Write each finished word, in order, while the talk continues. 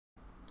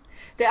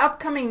The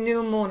upcoming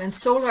new moon and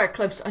solar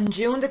eclipse on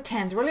June the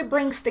 10th really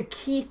brings the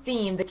key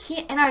theme, the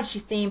key energy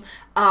theme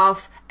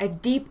of a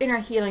deep inner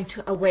healing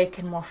to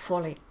awaken more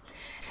fully.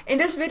 In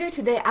this video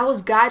today, I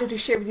was guided to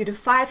share with you the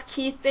 5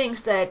 key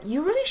things that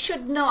you really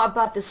should know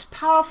about this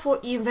powerful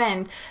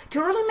event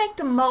to really make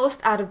the most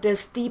out of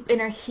this deep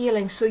inner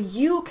healing so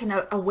you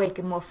can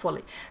awaken more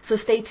fully. So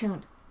stay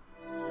tuned.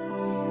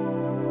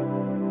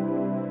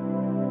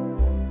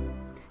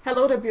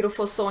 Hello there,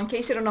 beautiful soul. In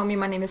case you don't know me,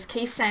 my name is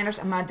Kay Sanders.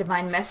 I'm a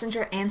divine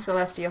messenger and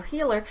celestial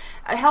healer,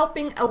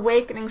 helping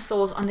awakening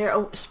souls on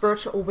their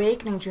spiritual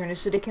awakening journey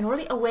so they can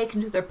really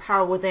awaken to their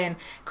power within,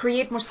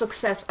 create more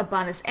success,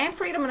 abundance, and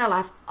freedom in their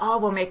life, all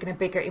while making a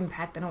bigger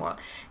impact in the world.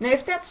 Now,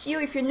 if that's you,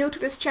 if you're new to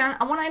this channel,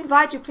 I want to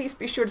invite you, please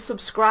be sure to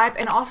subscribe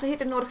and also hit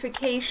the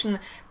notification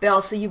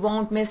bell so you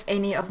won't miss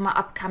any of my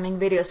upcoming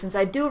videos, since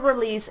I do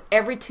release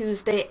every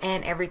Tuesday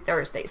and every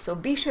Thursday. So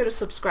be sure to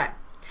subscribe.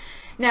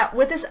 Now,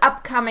 with this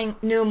upcoming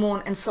new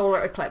moon and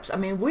solar eclipse, I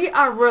mean, we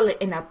are really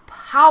in a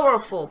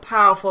powerful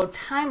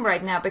time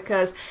right now,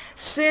 because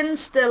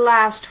since the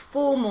last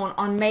full moon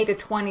on May the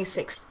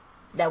 26th,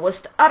 that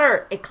was the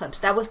other eclipse,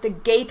 that was the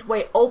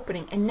gateway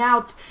opening, and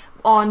now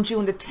on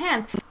June the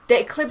 10th, the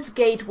eclipse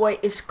gateway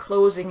is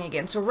closing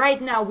again. So right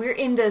now we're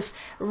in this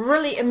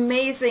really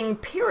amazing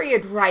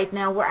period right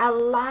now where a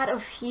lot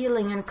of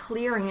healing and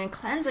clearing and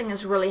cleansing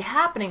is really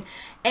happening.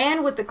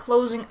 And with the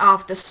closing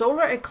of the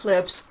solar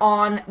eclipse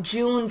on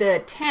June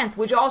the 10th,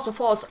 which also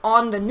falls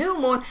on the new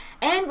moon,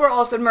 and we're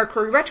also in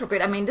Mercury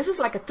retrograde. I mean, this is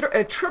like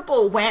a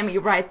triple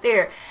whammy right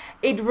there.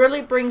 It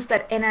really brings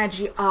that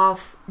energy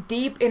of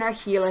deep inner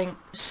healing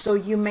so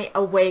you may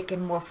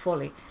awaken more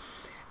fully.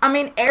 I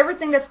mean,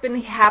 everything that's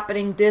been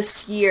happening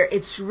this year,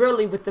 it's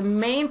really with the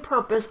main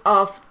purpose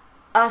of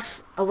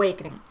us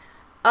awakening,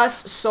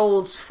 us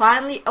souls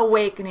finally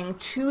awakening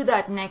to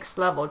that next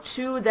level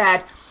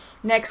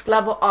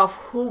of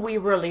who we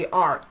really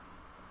are.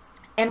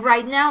 And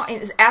right now,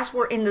 as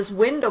we're in this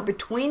window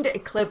between the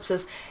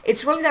eclipses,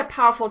 it's really that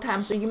powerful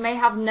time. So you may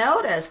have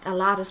noticed a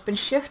lot has been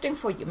shifting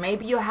for you.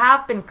 Maybe you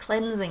have been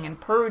cleansing and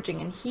purging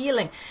and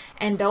healing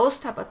and those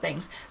type of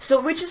things.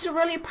 So which is a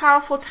really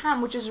powerful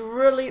time, which is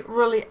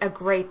really a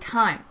great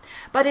time.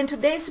 But in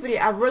today's video,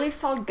 I really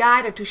felt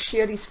guided to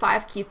share these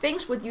 5 key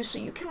things with you so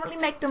you can really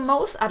make the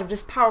most out of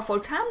this powerful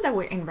time that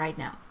we're in right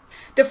now.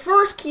 The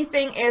first key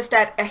thing is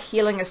that a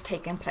healing is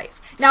taking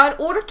place. Now, in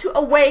order to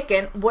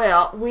awaken,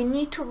 well, we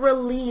need to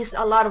release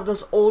a lot of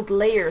those old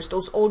layers,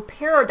 those old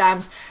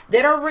paradigms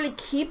that are really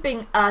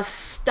keeping us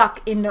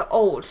stuck in the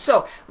old.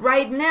 So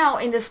right now,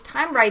 in this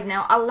time right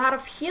now, a lot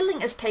of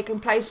healing is taking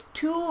place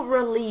to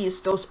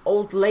release those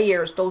old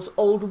layers, those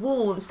old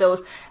wounds,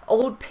 those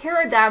old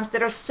paradigms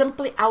that are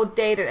simply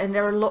outdated and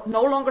they're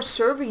no longer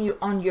serving you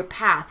on your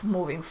path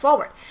moving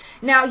forward.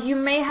 Now, you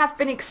may have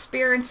been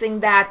experiencing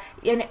that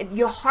in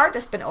your heart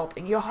has been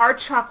opening, your heart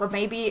chakra.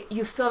 Maybe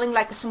you're feeling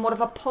like somewhat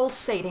of a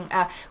pulsating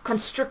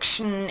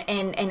constriction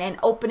and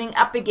opening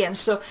up again.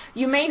 So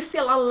you may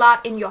feel a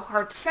lot in your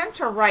heart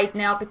center right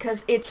now,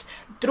 because it's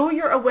through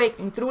your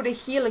awakening, through the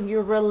healing,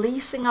 you're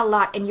releasing a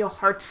lot and your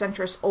heart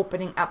center is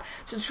opening up.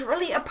 So it's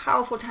really a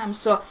powerful time.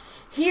 So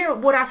here,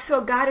 what I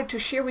feel guided to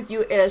share with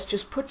you is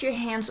just put your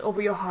hands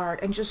over your heart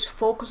and just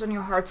focus on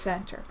your heart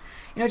center.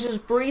 You know,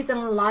 just breathe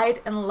in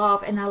light and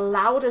love and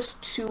allow this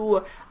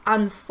to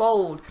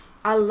unfold.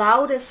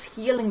 Allow this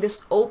healing,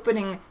 this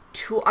opening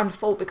to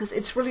unfold, because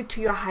it's really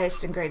to your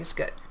highest and greatest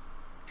good.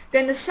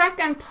 Then the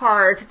second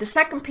part, the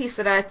second piece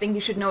that I think you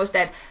should know is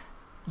that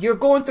you're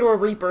going through a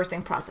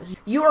rebirthing process.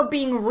 You are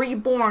being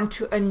reborn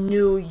to a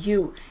new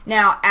you.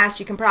 Now, as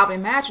you can probably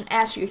imagine,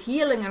 as you're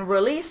healing and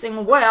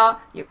releasing,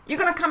 well, you're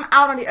going to come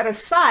out on the other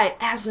side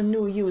as a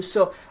new you.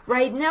 So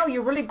right now,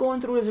 you're really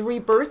going through this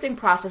rebirthing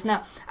process.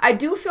 Now, I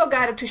do feel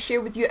guided to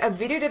share with you a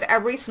video that I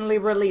recently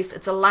released.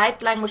 It's a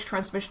light language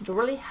transmission to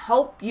really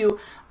help you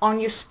on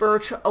your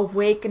spiritual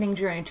awakening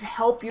journey, to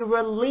help you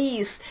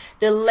release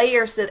the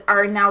layers that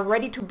are now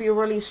ready to be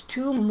released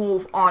to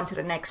move on to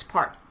the next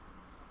part.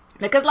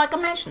 Because like I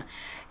mentioned,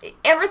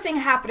 everything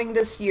happening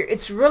this year,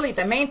 it's really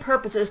the main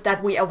purpose is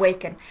that we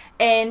awaken.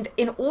 And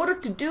in order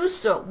to do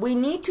so, we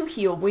need to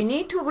heal, we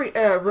need to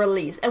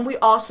release, and we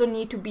also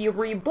need to be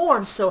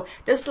reborn. So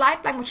this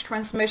light language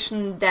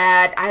transmission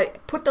that I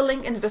put the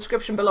link in the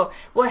description below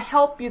will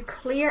help you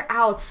clear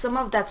out some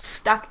of that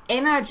stuck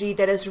energy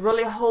that is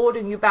really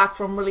holding you back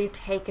from really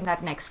taking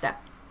that next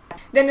step.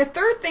 Then the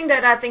third thing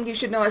that I think you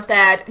should know is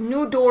that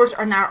new doors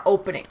are now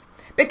opening.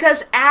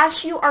 Because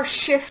as you are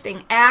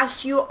shifting,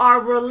 as you are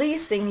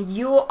releasing,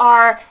 you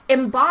are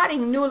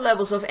embodying new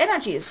levels of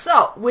energies.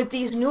 So with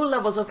these new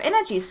levels of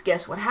energies,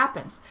 guess what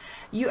happens?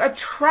 You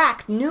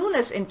attract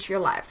newness into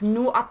your life,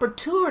 new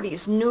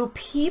opportunities, new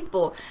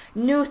people,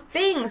 new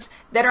things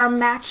that are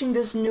matching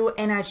this new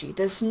energy,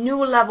 this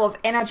new level of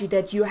energy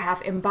that you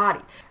have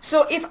embodied.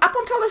 So if up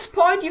until this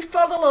point you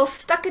felt a little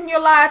stuck in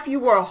your life,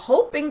 you were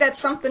hoping that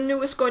something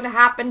new is going to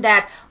happen,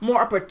 that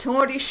more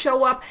opportunities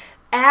show up,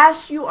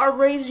 as you are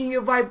raising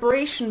your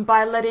vibration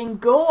by letting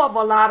go of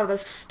a lot of the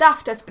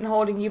stuff that's been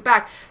holding you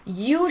back,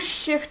 you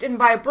shift in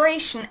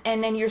vibration,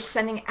 and then you're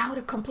sending out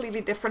a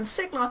completely different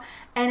signal,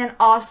 and then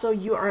also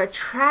you are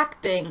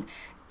attracting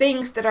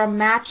things that are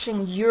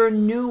matching your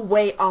new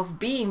way of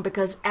being,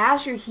 because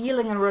as you're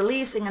healing and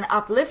releasing and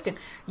uplifting,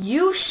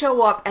 you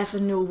show up as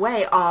a new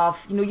way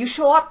of, you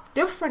show up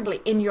differently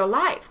in your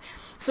life.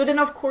 So then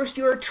of course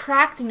you're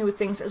attracting new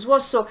things as well.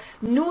 So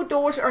new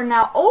doors are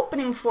now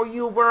opening for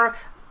you, where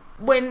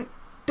when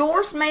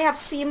doors may have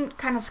seemed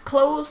kind of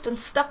closed and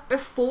stuck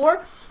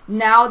before,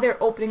 now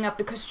they're opening up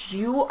because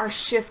you are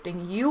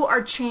shifting, you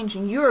are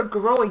changing, you're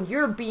growing,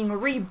 you're being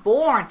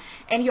reborn,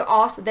 and you're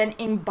also then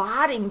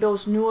embodying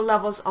those new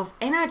levels of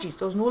energies,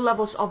 those new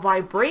levels of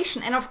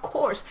vibration, and of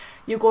course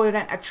you're going to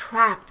then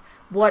attract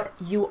what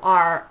you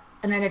are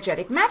an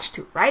energetic match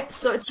to, right?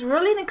 So it's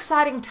really an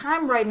exciting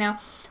time right now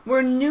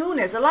where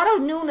newness, a lot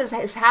of newness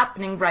is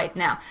happening right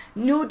now.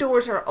 New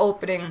doors are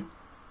opening.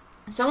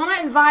 So I want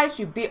to advise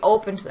you, be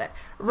open to that.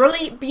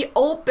 Really be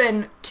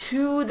open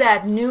to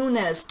that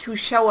newness to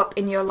show up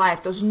in your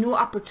life, those new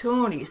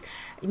opportunities,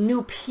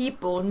 new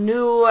people,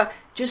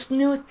 just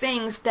new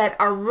things that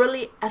are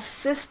really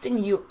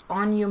assisting you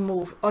on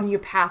your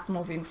path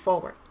moving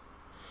forward.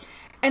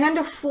 And then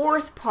the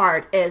fourth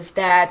part is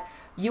that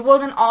you will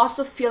then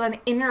also feel an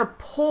inner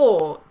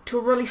pull to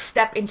really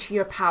step into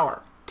your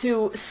power,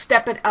 to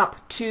step it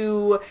up,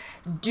 to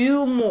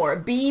do more,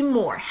 be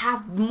more,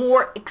 have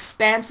more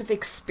expansive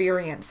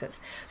experiences.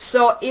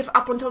 So if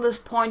up until this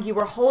point you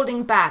were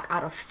holding back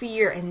out of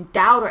fear and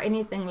doubt or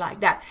anything like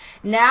that,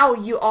 now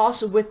you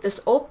also, with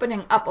this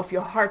opening up of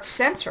your heart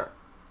center,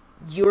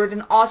 you're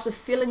then also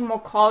feeling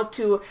more called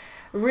to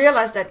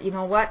realize that, you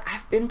know what,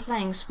 I've been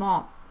playing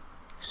small.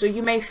 So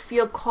you may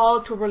feel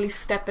called to really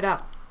step it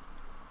up,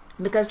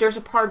 because there's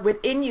a part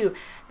within you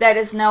that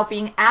is now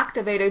being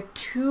activated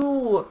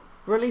to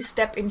really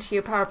step into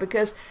your power.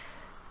 Because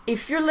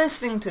if you're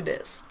listening to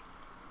this,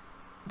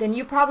 then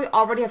you probably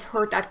already have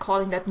heard that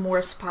calling, that more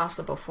is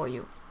possible for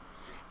you.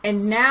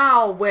 And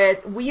now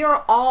we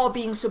are all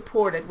being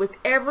supported with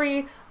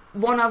every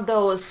one of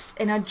those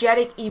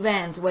energetic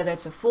events, whether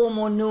it's a full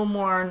moon, new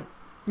moon,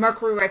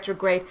 Mercury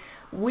retrograde,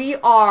 we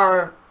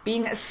are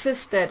being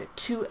assisted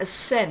to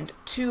ascend,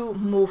 to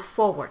move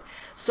forward.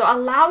 So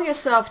allow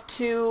yourself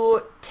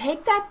to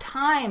take that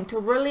time to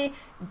really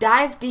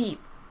dive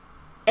deep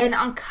and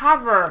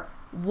uncover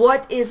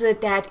what is it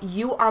that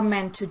you are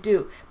meant to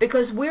do,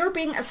 because we're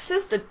being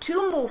assisted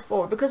to move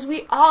forward, because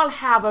we all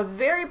have a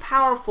very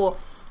powerful,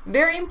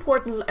 very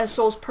important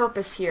soul's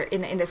purpose here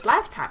in this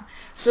lifetime.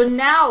 So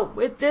now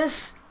with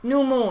this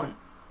new moon,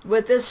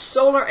 with this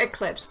solar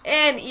eclipse,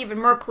 and even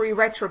Mercury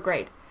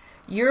retrograde,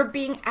 you're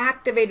being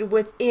activated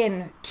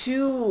within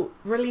to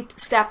really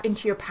step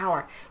into your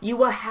power. You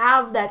will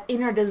have that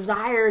inner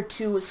desire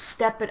to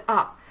step it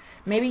up.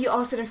 Maybe you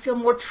also then feel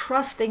more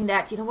trusting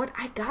that, you know what,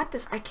 I got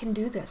this, I can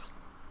do this.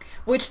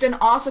 Which then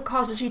also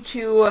causes you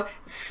to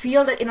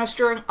feel the inner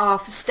stirring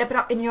of stepping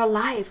up in your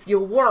life,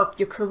 your work,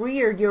 your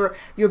career,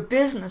 your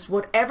business,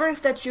 whatever it is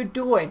that you're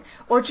doing,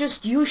 or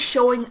just you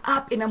showing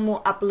up in a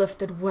more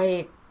uplifted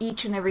way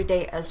each and every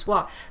day as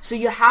well. So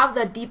you have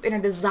that deep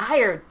inner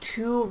desire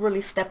to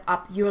really step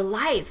up your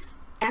life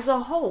as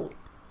a whole.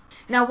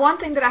 Now, one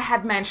thing that I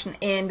had mentioned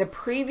in the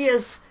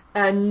previous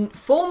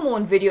full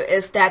moon video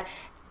is that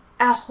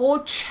a whole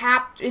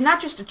chapter,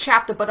 not just a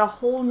chapter, but a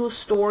whole new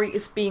story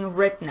is being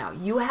written now.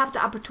 You have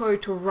the opportunity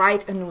to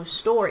write a new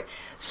story.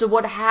 So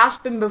what has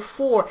been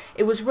before,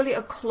 it was really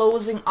a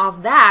closing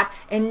of that,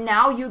 and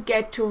now you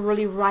get to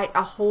really write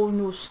a whole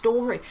new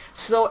story.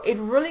 So it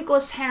really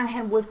goes hand in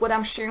hand with what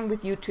I'm sharing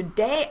with you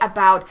today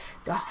about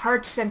the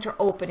heart center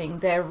opening,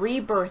 the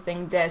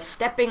rebirthing, the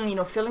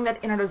stepping, feeling that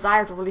inner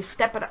desire to really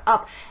step it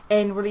up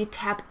and really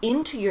tap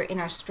into your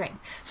inner strength.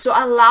 So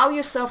allow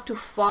yourself to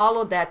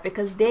follow that,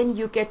 because then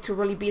you get to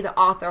really be the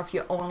author of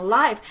your own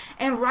life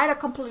and write a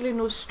completely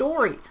new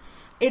story.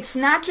 It's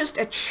not just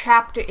a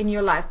chapter in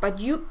your life, but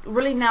you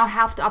really now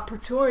have the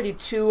opportunity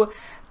to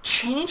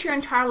change your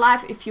entire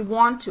life if you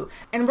want to,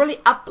 and really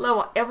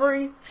up-level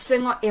every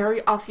single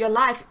area of your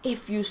life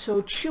if you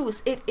so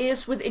choose. It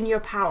is within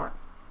your power.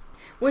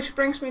 Which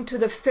brings me to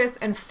the fifth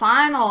and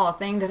final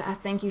thing that I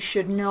think you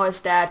should know, is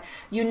that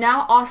you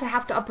now also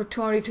have the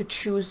opportunity to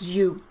choose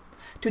you,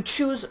 to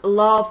choose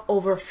love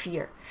over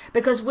fear.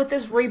 Because with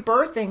this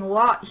rebirthing,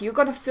 well, you're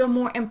going to feel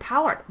more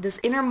empowered. This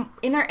inner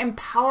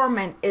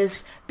empowerment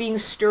is being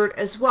stirred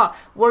as well,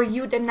 where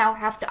you then now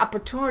have the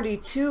opportunity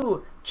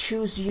to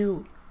choose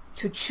you,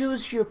 to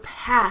choose your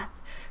path,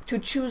 to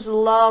choose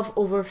love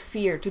over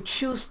fear, to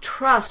choose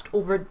trust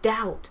over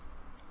doubt,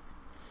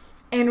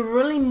 and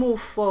really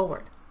move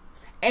forward.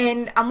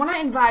 And I want to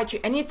invite you,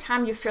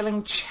 anytime you're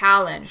feeling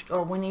challenged,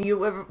 or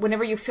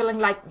whenever you're feeling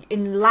like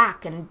in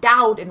lack and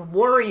doubt and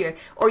worry,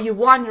 or you're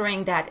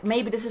wondering that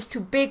maybe this is too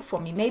big for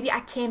me, maybe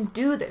I can't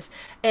do this,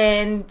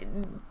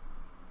 and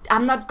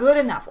I'm not good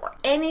enough, or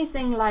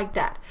anything like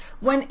that.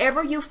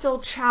 Whenever you feel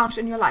challenged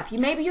in your life,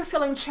 maybe you're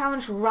feeling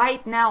challenged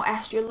right now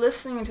as you're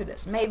listening to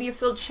this. Maybe you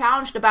feel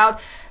challenged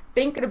about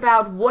thinking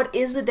about what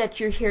is it that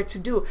you're here to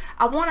do,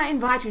 I want to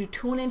invite you to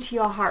tune into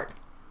your heart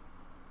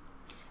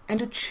and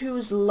to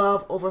choose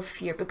love over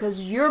fear,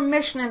 because your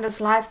mission in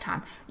this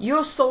lifetime,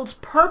 your soul's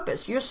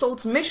purpose, your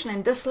soul's mission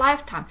in this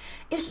lifetime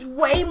is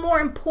way more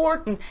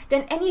important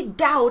than any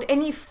doubt,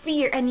 any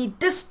fear, any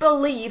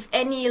disbelief,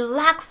 any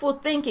lackful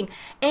thinking,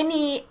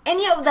 any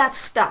of that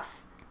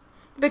stuff.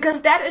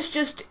 Because that is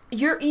just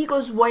your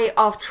ego's way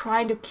of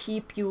trying to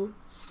keep you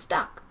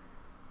stuck,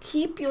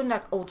 keep you in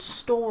that old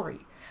story.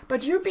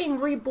 But you're being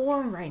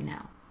reborn right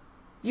now.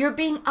 You're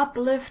being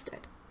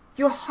uplifted.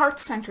 Your heart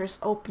center is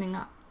opening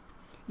up.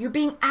 You're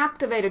being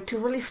activated to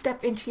really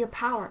step into your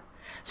power.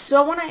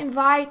 So I want to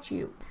invite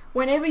you,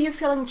 whenever you're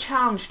feeling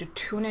challenged, to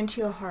tune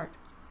into your heart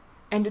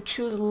and to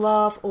choose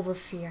love over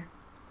fear.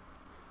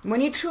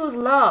 When you choose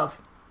love,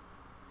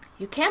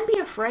 you can't be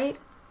afraid,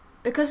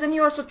 because then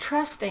you're also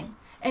trusting,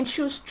 and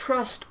choose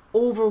trust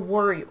over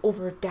worry,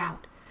 over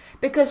doubt,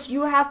 because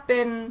you have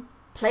been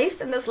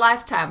placed in this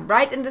lifetime,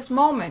 right in this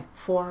moment,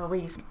 for a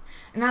reason.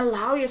 And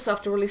allow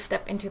yourself to really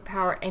step into your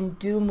power and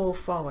do move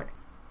forward.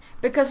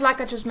 Because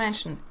like I just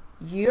mentioned,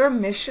 your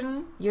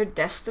mission, your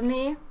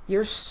destiny,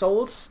 your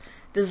soul's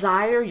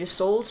desire, your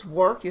soul's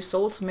work, your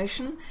soul's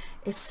mission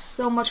is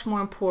so much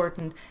more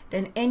important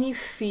than any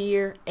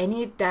fear,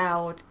 any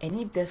doubt,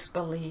 any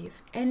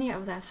disbelief, any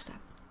of that stuff.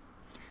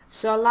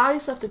 So allow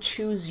yourself to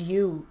choose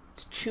you,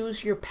 to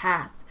choose your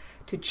path,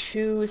 to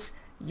choose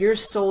your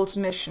soul's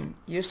mission,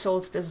 your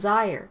soul's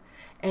desire,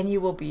 and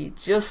you will be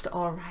just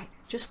all right.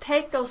 Just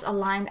take those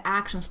aligned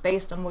actions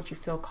based on what you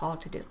feel called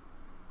to do.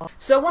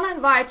 So I want to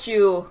invite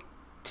you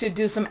to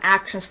do some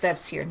action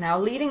steps here. Now,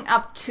 leading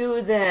up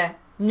to the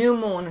new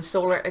moon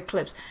solar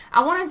eclipse,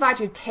 I want to invite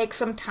you to take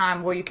some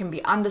time where you can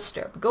be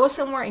undisturbed. Go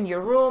somewhere in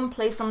your room,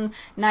 play some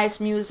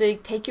nice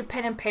music, take your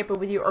pen and paper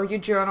with you or your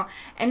journal,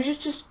 and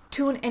just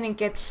tune in and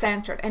get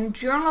centered and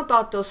journal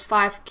about those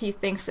 5 key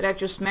things that I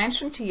just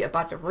mentioned to you,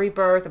 about the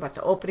rebirth, about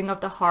the opening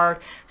of the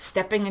heart,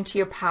 stepping into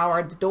your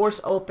power, the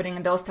doors opening,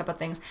 and those type of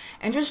things.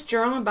 And just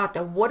journal about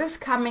what is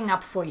coming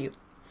up for you.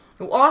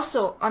 You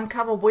also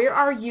uncover, where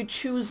are you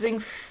choosing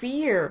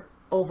fear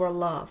over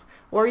love?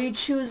 Where are you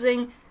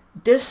choosing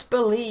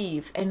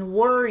disbelief and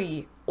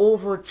worry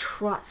over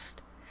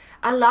trust?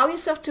 Allow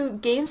yourself to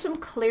gain some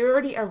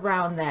clarity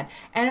around that,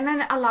 and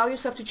then allow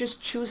yourself to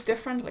just choose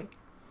differently.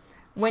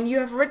 When you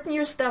have written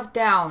your stuff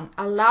down,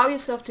 allow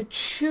yourself to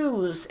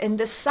choose and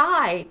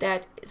decide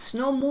that it's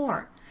no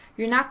more.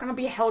 You're not going to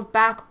be held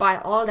back by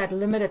all that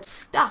limited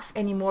stuff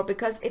anymore,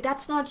 because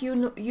that's not you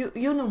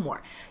no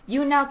more.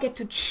 You now get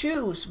to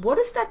choose, what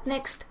is that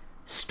next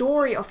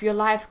story of your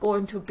life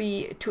going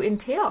to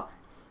entail.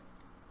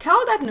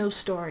 Tell that new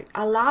story.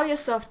 Allow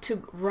yourself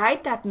to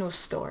write that new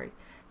story.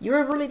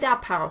 You're really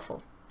that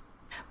powerful.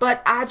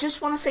 But I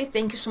just want to say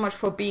thank you so much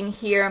for being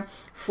here,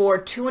 for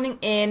tuning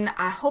in.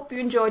 I hope you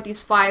enjoyed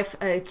these 5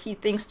 key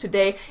things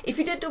today. If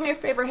you did, do me a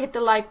favor, hit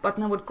the like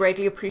button. I would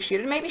greatly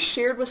appreciate it. Maybe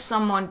share it with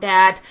someone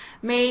that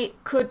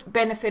could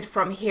benefit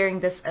from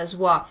hearing this as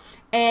well.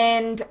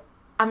 And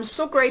I'm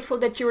so grateful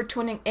that you were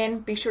tuning in.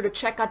 Be sure to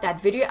check out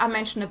that video I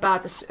mentioned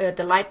about this,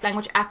 the light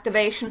language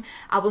activation.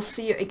 I will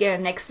see you again in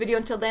the next video.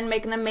 Until then,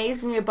 make an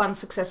amazingly abundant,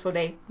 successful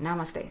day.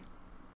 Namaste.